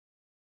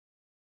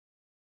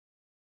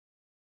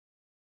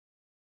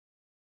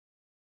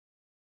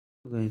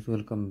Guys,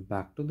 welcome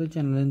back to the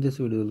channel. In this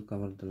video we'll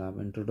cover the lab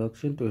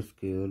introduction to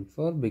SQL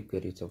for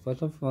BigQuery. So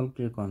first of all,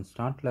 click on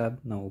start lab.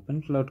 Now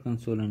open Cloud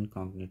Console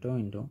incognito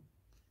window.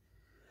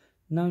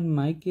 Now in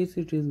my case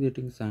it is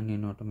getting signed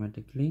in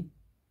automatically.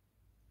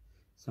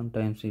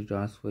 Sometimes it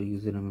asks for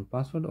username and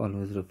password.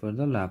 Always refer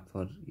the lab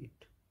for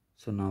it.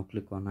 So now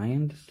click on I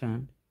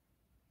understand.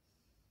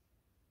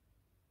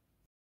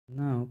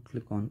 Now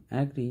click on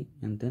agree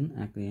and then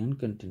agree and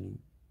continue.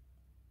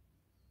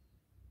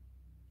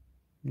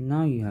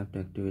 Now you have to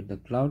activate the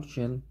Cloud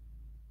Shell.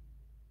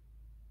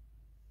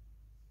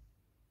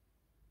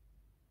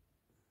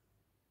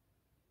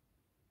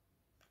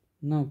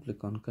 Now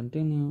click on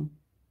continue.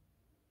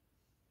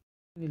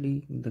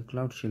 Finally, the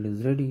Cloud Shell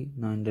is ready.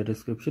 Now in the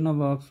description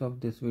box of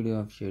this video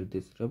I've shared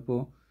this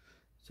repo,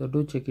 so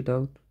do check it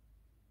out.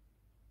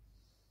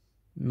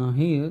 Now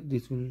here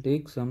this will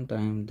take some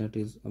time, that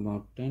is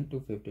about 10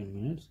 to 15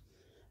 minutes.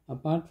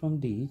 Apart from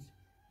these,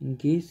 in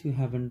case you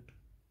haven't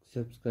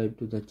subscribed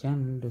to the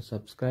channel, do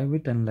subscribe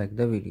it and like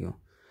the video.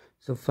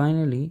 So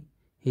finally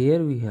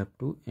here we have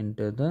to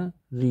enter the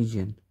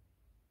region.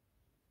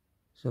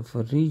 So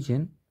for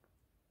region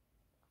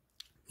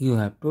you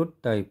have to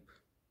type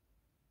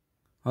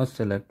or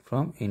select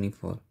from any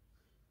four.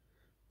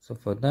 So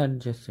for that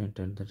just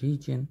enter the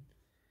region.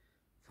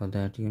 For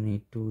that you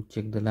need to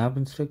check the lab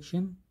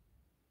instruction,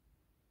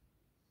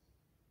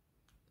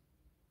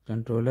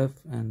 Control F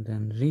and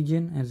then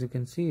region. As you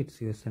can see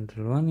it's US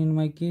Central 1 in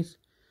my case,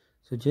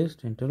 so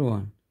just enter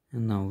 1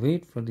 and now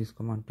wait for this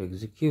command to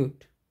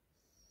execute.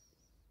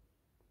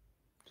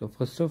 So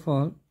first of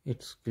all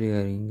it's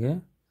creating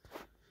a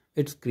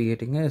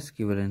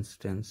SQL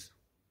instance.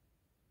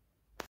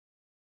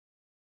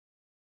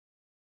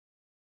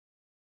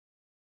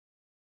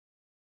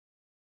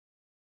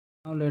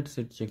 Now let's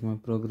check my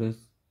progress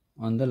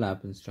on the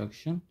lab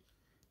instruction.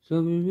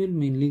 So we will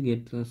mainly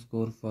get the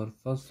score for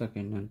first,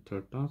 second and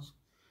third task.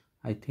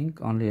 I think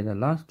only the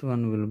last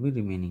one will be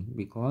remaining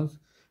because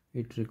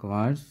it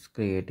requires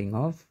creating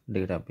of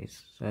database.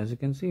 So as you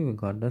can see we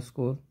got the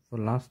score. For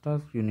last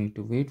task you need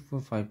to wait for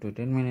 5 to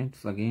 10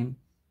 minutes again.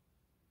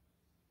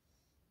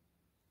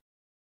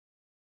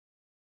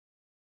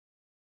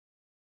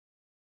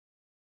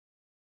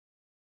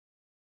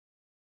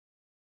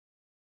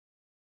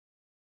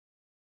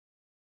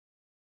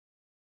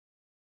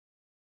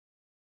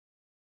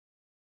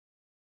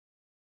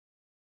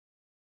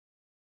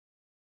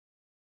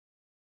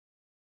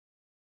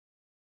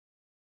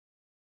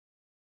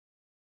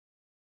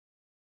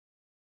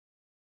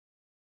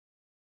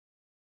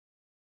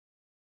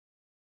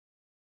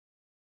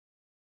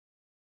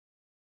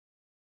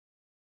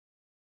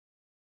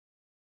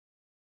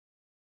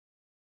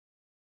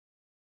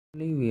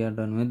 We are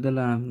done with the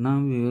lab. Now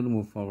we will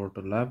move forward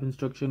to lab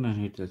instruction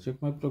and hit the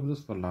check my progress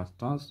for last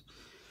task.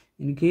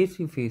 In case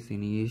you face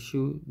any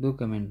issue, do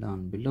comment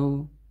down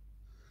below.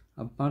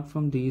 Apart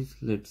from these,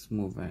 let's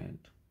move ahead.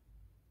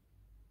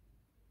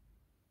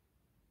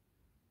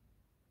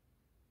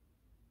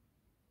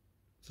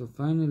 So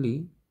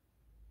finally,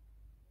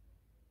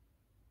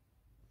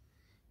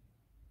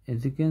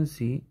 as you can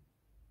see,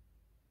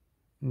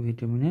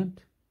 wait a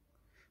minute,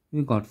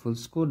 we got full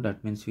score.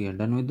 That means we are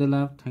done with the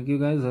lab. Thank you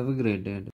guys, have a great day.